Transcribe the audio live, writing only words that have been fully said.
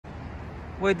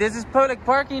Wait, this is public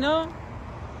parking, no?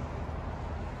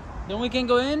 Then we can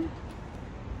go in?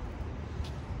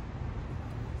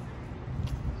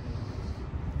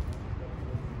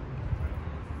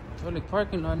 Public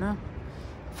parking lot now?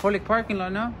 Public parking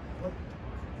lot now? What?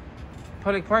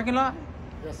 Public parking lot?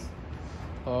 Yes.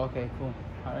 Oh, okay, cool.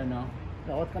 I don't know.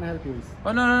 Yeah, what can I help you with?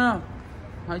 Oh, no.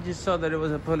 I just saw that it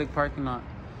was a public parking lot.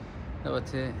 That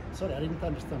was it. Sorry, I didn't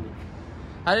understand it.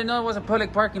 I didn't know it was a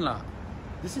public parking lot.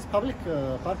 This is public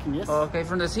parking, yes? Oh, okay,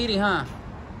 from the city, huh?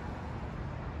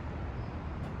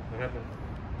 What happened?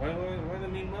 Why the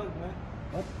mean mug, man?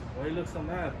 What? Why you look so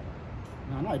mad?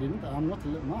 No, I didn't. I'm not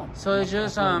mad. So it's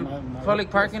just public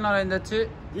parking lot and that's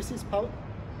it? This is public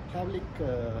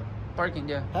Parking,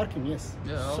 yeah. parking, yes.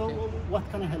 Yeah, So okay. what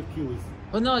can I help you with?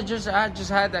 Well, no, I just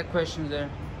had that question there,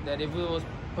 that if it was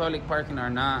public parking or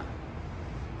not.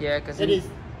 Yeah, because It is.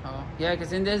 Oh, yeah,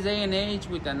 because in this day and age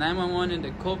with the 911 and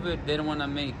the COVID, they don't want to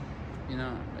make,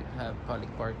 have public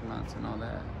parking lots and all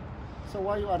that. So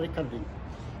why you are recording?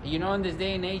 In this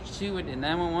day and age too, with the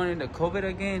 911 and the COVID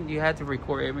again, you have to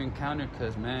record every encounter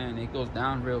because, man, it goes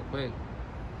down real quick.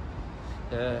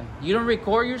 Yeah. You don't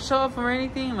record yourself or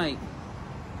anything? Like,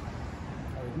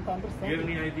 I didn't understand. You have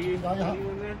any ID? Yeah.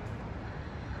 Anyone there?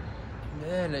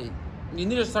 yeah, like, you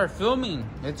need to start filming.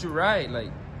 That's right.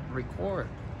 Like, record.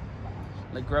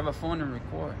 Like, grab a phone and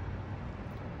record.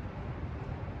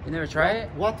 You never try it?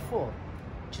 What for?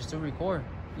 Just to record.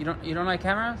 You don't like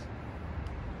cameras?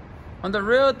 On the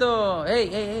real though.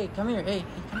 Hey, come here. Hey,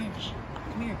 come here. Shh,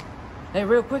 come here. Hey,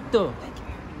 real quick though.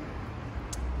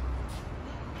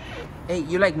 Hey,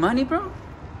 you like money, bro?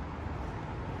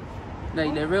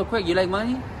 Like real quick, you like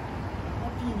money?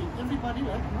 What do you mean? Everybody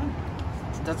like money.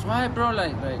 That's why, bro.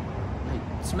 Like,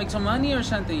 let's make some money or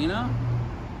something, you know?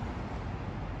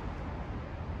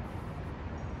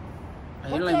 What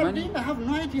You you like are money? doing? I have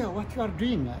no idea what you are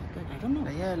doing. I don't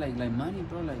know. Yeah, like money,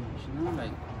 bro. Like,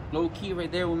 like low key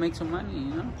right there will make some money,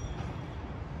 you know?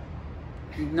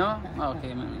 No?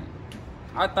 Okay, man.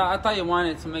 I thought you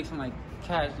wanted to make some like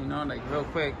cash, like real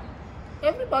quick.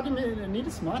 Everybody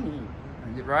needs money.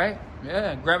 Right?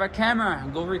 Yeah. Grab a camera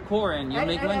and go record and you'll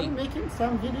make money. I'm making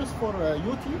some videos for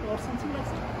YouTube or something like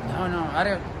that. No, I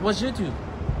don't. What's YouTube?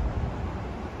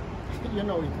 You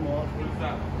know it more. What is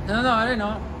that? No, I didn't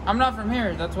know. I'm not from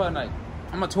here. That's why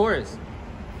I'm a tourist.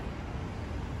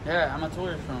 Yeah, I'm a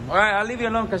tourist from. All right, I'll leave you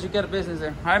alone because you got a business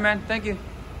there. All right, man. Thank you.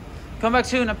 Come back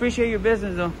soon. I appreciate your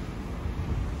business, though.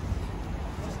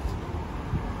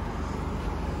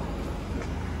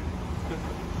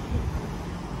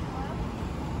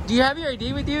 Do you have your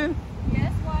ID with you?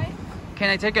 Yes, why? Can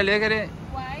I take a look at it?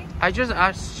 Why?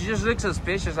 She just looks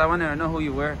suspicious. I want to know who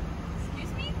you were.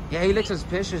 Excuse me? Yeah, he looks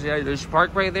suspicious. Yeah, there's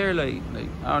park right there. Like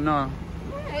I don't know.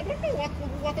 I don't know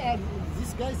what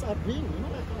these guys are doing. You know,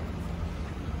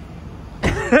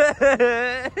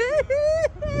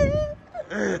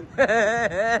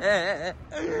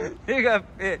 You got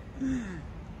fit.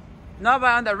 No,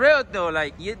 but on the real though,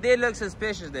 like they look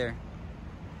suspicious there.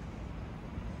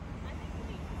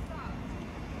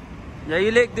 Yeah,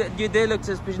 you did look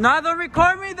suspicious. No, don't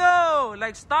record me though.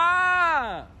 Like,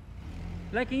 stop.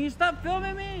 Like, can you stop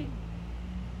filming me?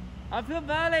 I feel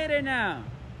violated now.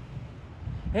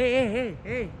 Hey,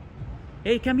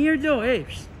 come here though.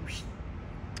 Hey,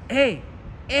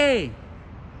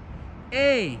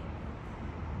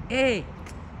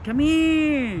 come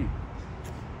here.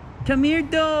 Come here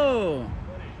though.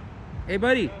 Hey,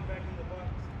 buddy.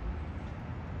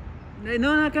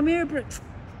 No, come here, bro.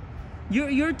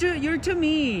 You're too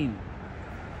mean.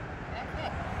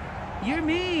 You're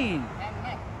mean.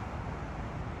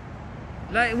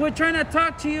 Like, we're trying to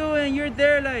talk to you and you're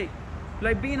there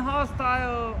like being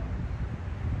hostile.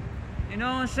 You know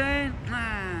what I'm saying?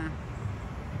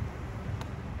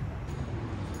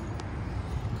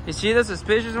 Is she the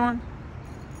suspicious one?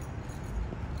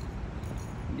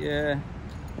 Yeah.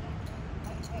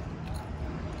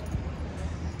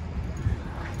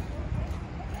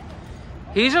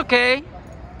 He's okay.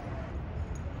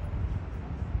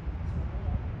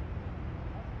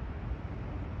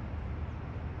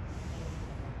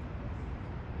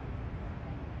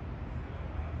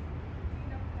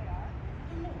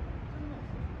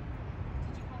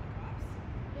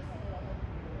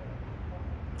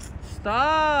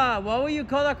 Stop! Why would you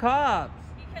call the cops?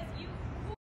 Because who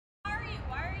are you?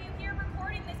 Why are you here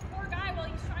recording this poor guy while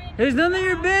he's trying to... It's none of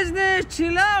your business.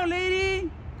 Chill out, lady.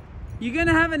 You're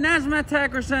gonna have an asthma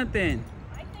attack or something.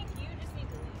 I think you just need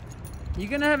to leave.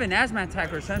 You're gonna have an asthma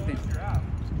attack or something.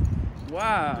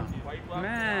 Wow.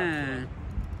 Man.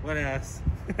 What ass?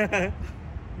 Oh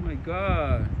my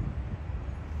God.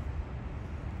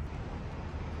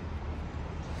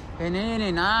 And then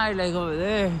and I like over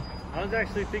there. I was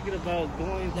actually thinking about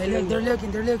going Like, to... look, they're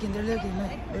looking. Look, they're looking.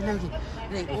 Like, I was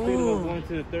thinking about ooh. going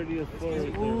to the 30th floor. Right there,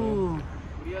 Ooh. bro.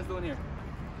 What are you guys doing here?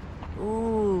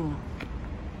 Ooh.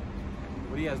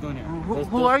 What are you guys doing here?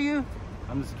 Who are you?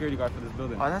 I'm the security guard for this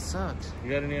building. Oh, that sucks.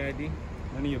 You got any ID?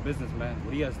 None of your business, man.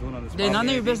 What are you guys doing on this They none property?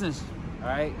 of your business. All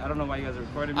right? I don't know why you guys are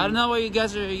recording me. I don't know why you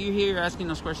guys are here asking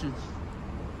those questions.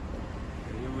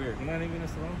 You're weird. You're not even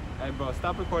us alone? Hey, bro,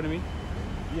 stop recording me.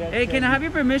 Yeah, Hey, can I have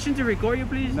your permission to record you,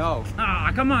 please? No.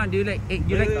 Ah, come on, dude. Like, hey,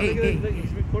 you like, hey.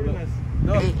 He's recording us.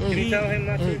 No. Hey, Can you tell him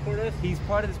not to hey. record us? He's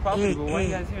part of this property, but why are you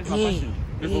guys here is my question.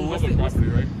 This is What's public property,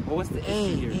 right? Well, what's the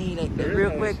issue here? Like, There is real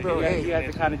no quick, issue. bro. You guys, Hey, you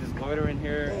guys to kind of just loiter in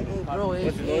here. bro,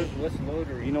 What's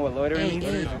loitering? You know what loitering means?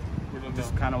 Hey.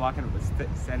 Just kind of walking,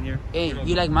 stand here. hey,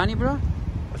 you like money, bro?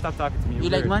 Stop talking to me. You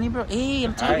You're like weird. money, bro? Hey,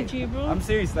 I'm talking Alright? to you, bro. I'm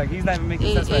serious. Like, he's not even making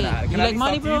Hey, sense right hey, now. you Can I like at least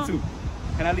money, talk bro? to you too?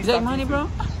 Can I at least You like talk money, to you bro?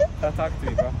 too? Stop talking to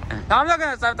me, bro. I'm not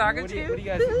gonna stop talking What to are you you.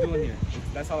 guys doing here?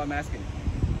 That's all I'm asking.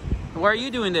 What are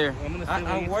you doing there? I'm gonna say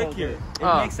I work here. It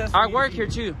Oh, makes sense for I me work to here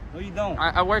be- too. No, you don't.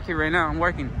 I work here right now. I'm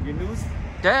working. You're news?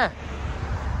 Yeah.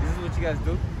 This is what you guys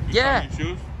do? Yeah. Your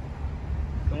shoes?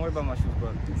 Don't worry about my shoes,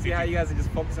 bro. See how you guys are just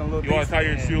focusing on little You want things? to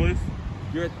tie your shoeless?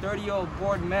 You're a 30-year-old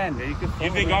bored man. You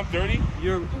think I'm 30?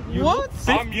 You're What? look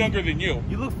 50. I'm younger than you.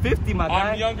 You look 50, my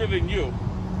guy. I'm younger than you.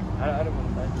 I don't want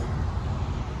to fight you.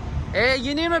 Hey,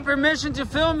 you need my permission to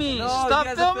film me. No, Stop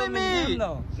you guys are filming me. him,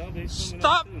 though. No, they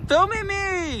Stop filming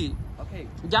me. Okay.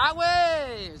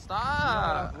 Yahweh,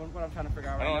 stop. What I'm trying to figure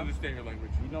out I right don't now. understand your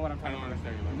language. You know what I'm I trying don't to figure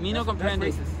understand your language. Me no out. comprende.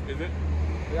 That's racist. Is it?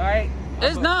 All right?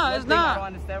 It's But not, one it's thing not. I don't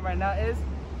understand right now is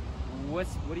what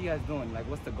are you guys doing? Like,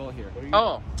 what's the goal here?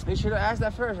 Oh, you should have asked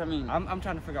that first. I mean, I'm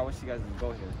trying to figure out what's you guys'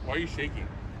 goal here. Why are you shaking?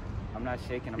 I'm not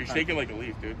shaking. You're shaking like a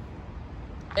leaf, dude.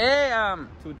 hey, How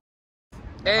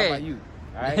hey. about you?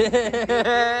 All right?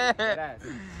 Deadass.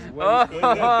 Oh, What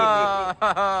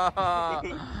do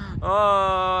you-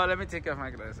 oh, let me take off my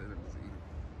glasses. Let me see.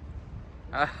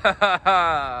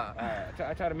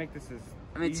 I try to make this as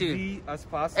Me too. easy as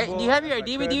possible. Hey, do you have your as I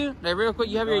ID with could. you? Like, real quick,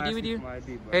 you have your Don't ID ask with me you? for my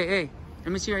ID, bro. Hey,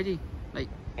 let me see your ID. Like,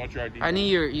 What's your ID? I need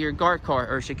your guard card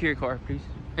or security card, please.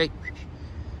 Hey,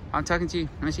 I'm talking to you.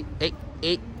 Let me see. Hey,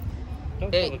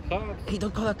 Don't hey. call the cops. hey,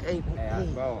 don't call up. Hey, Hey,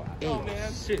 bro. hey, Oh,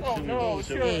 man. Shit. Oh, no.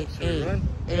 Shit. hey, hey, Run?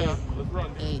 hey, Yeah, let's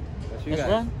run. hey. That's you Let's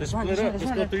guys. run. Let's run. Let's run. Let's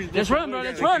Let's go through run. these Let's run, bro.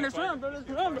 different Let's run. ways. Let's run, bro. Let's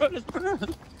run, bro. Let's run. Have a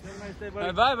nice day, buddy. All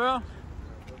right, bye, bro.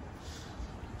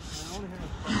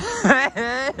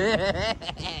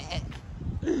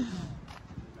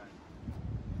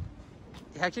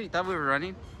 You actually thought we were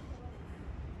running?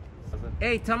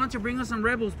 Hey, tell them to bring us some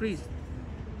rebels, please.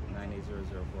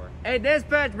 98004. Hey,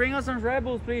 dispatch, bring us some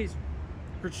rebels, please.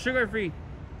 For sugar free.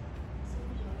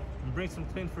 Bring some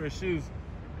tin for his shoes.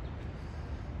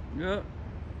 Yep.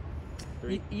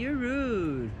 You're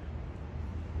rude.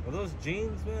 Are those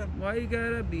jeans, man? Why you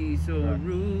gotta be so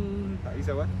rude? You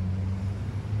said what?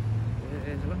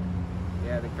 What?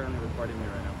 Yeah, they're currently recording me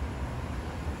right now.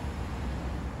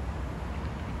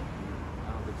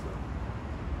 I don't think so.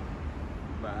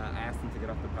 But I asked them to get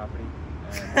off the property.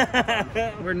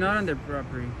 And We're not on their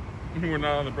property. We're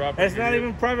not on the property. It's not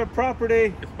even private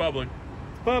property. It's public.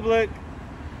 It's public.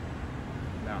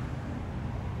 no.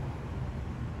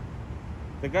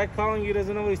 The guy calling you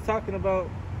doesn't know what he's talking about.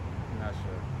 I'm not sure.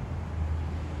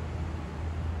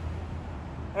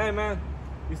 Hey, man.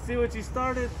 You see what you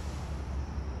started?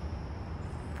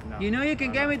 No. You know you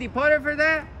can get me deported for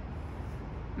that?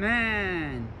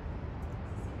 Man.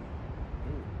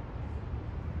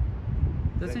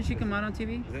 Doesn't she come out on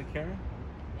TV? Is that Karen?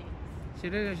 She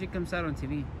looks like she comes out on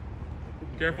TV.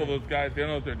 Careful, those guys. They don't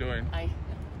know what they're doing. Hi.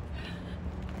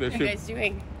 They What are you guys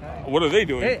doing? What are they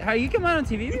doing? Hey, have you come out on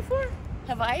TV before?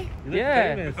 Have I? You look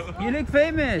Yeah. famous. You look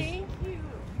famous. Thank you.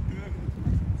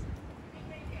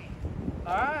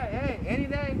 Alright, hey, any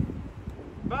day.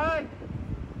 Bye.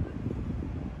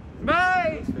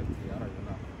 Bye. 50, I don't even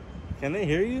know. Can they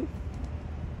hear you?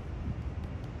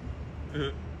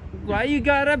 Why you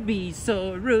gotta be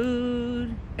so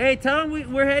rude? Hey, tell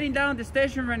them we're heading down the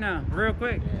station right now, real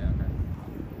quick. Yeah,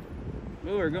 okay.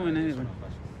 Oh, we're going anyway. No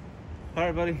questions. All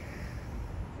right, buddy.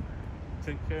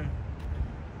 Take care.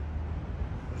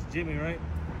 It's Jimmy, right?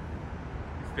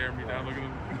 He's staring me down. Look at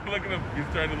him. Look at him.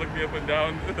 He's trying to look me up and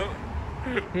down.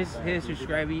 He's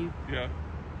subscribing you. Yeah.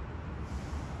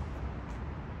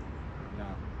 No.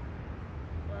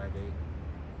 5'8".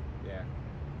 Yeah.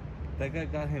 That guy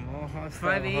got him all hostile.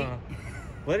 5'8". Huh?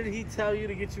 What did he tell you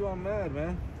to get you all mad,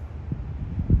 man?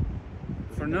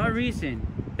 For no reason.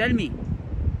 Tell me.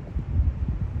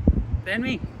 Tell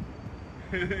me.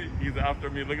 He's after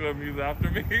me. Look at him. He's after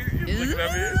me. He's looking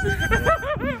at me.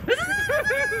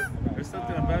 There's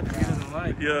something about it he doesn't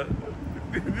like. Yeah.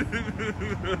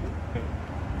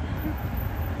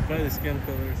 Probably the skin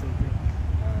color or something.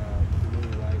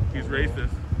 He's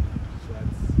racist.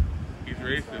 He's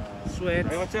racist. Sweat.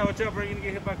 Hey, watch out, bro. You're gonna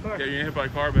get hit by a car. Yeah, you're gonna hit by a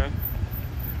car, man.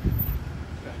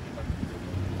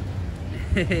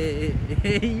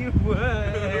 You would.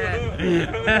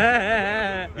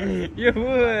 You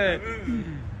would.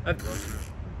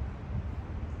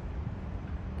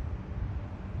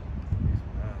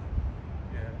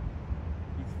 Yeah.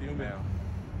 He's fuming.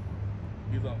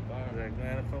 He's on fire. I'm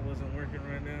glad if I wasn't working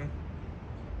right now.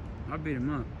 I'll beat him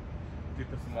up. Get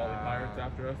the Somali pirates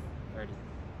after us.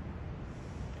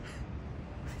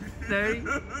 30?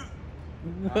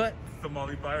 What?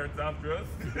 Somali pirates after us.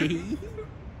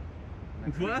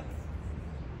 What?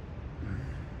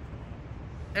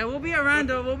 Hey, we'll be around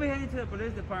though. We'll be heading to the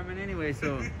police department anyway,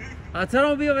 so I'll tell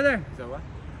them we'll be over there. So what?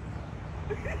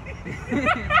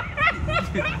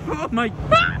 Oh my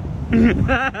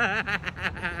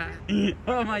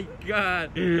oh my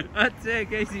god. That's it,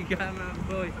 Casey got my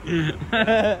boy.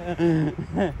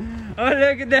 Oh,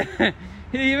 look at that.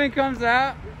 He even comes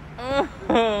out.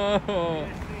 Oh.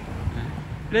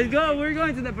 Let's go. We're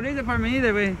going to the police department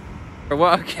either way. For a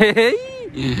walk.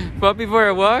 Puppy for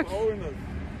a walk.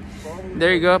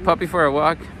 There you go, puppy for a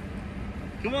walk.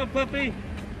 Come on, puppy.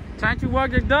 Time to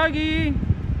walk your doggy.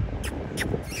 Get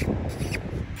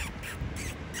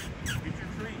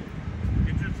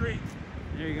your treat.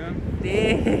 There you go.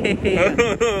 Damn.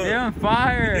 They're on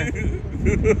fire.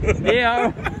 They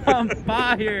are on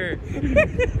fire.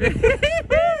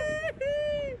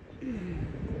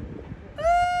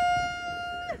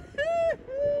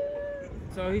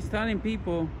 So he's telling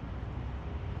people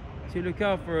to look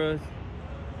out for us.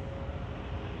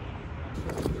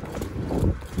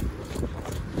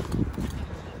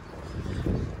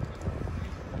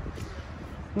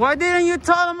 Why didn't you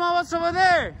tell them I was over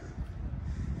there?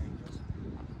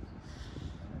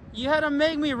 You had to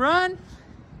make me run?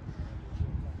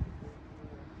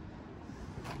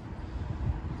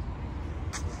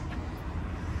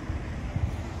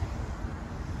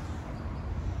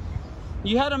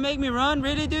 You had to make me run,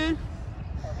 really, dude?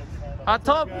 I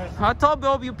told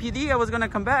WPD I was gonna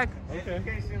come back. Okay.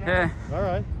 Yeah. All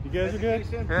right. You guys are good?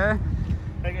 Yeah.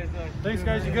 How you guys doing? Thanks,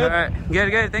 guys. You good? All right.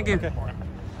 Good. Thank you. Okay.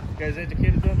 You guys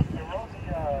educated them?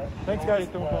 Thanks, guys.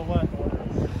 Don't go what?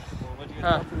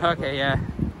 Oh, okay, yeah.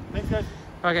 Thanks, guys.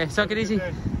 Okay, suck it easy.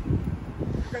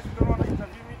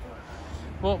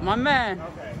 Well, my man.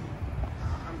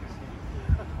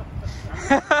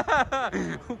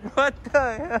 What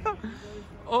the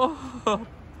hell?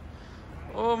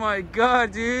 Oh my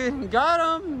god, dude.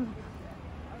 Got him.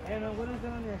 Hey, man, what is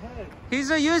that on your head? He's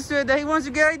so used to it that he wants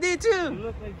to get ID too. You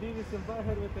look like Beavis and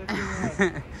Butthead with that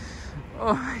thing on.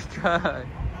 Oh my god.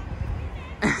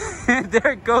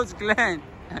 There goes Glenn.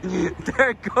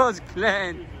 There goes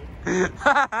Glenn.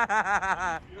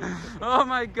 Oh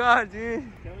my god, dude.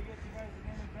 Can we get you guys the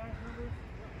name and badge numbers?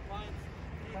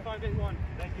 581.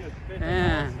 Thank you.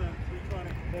 Yeah. 320.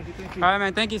 Thank you. All right,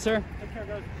 man. Thank you, sir. Take care,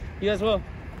 guys. You as well.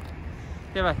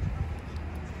 Okay, bye.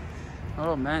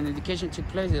 Oh man, education took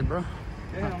place here, bro.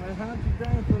 Damn, man, how'd you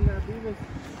down from that Beavis?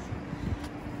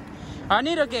 I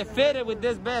need to get fitted with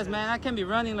this vest, man. I can't be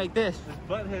running like this. This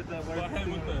butthead that wears Butthead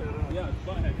with the... Yeah, it's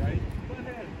butthead, right?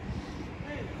 Butthead.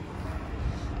 Hey.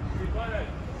 Hey, butthead.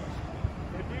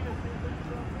 Hey, Beavis,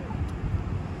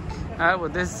 All right, well,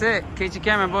 this is it. Catch your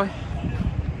camera, boy.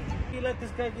 you let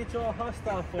this guy get you all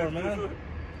hostile for, man?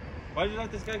 Why'd you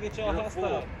let this guy get you all You're a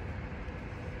hostile? fool.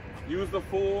 Use the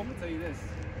fool. I'm gonna tell you this.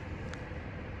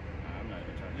 I'm not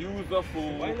even trying to. Use the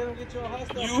fool. Why you let him get you all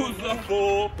hostile? Use for, the man?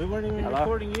 fool. We weren't even Hello?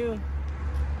 recording you.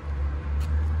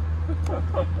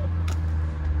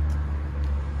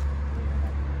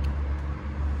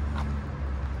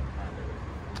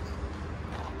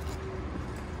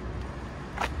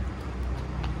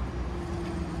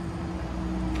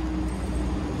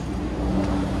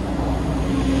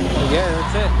 Yeah,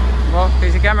 that's it. Well,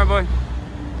 catch your camera, boy.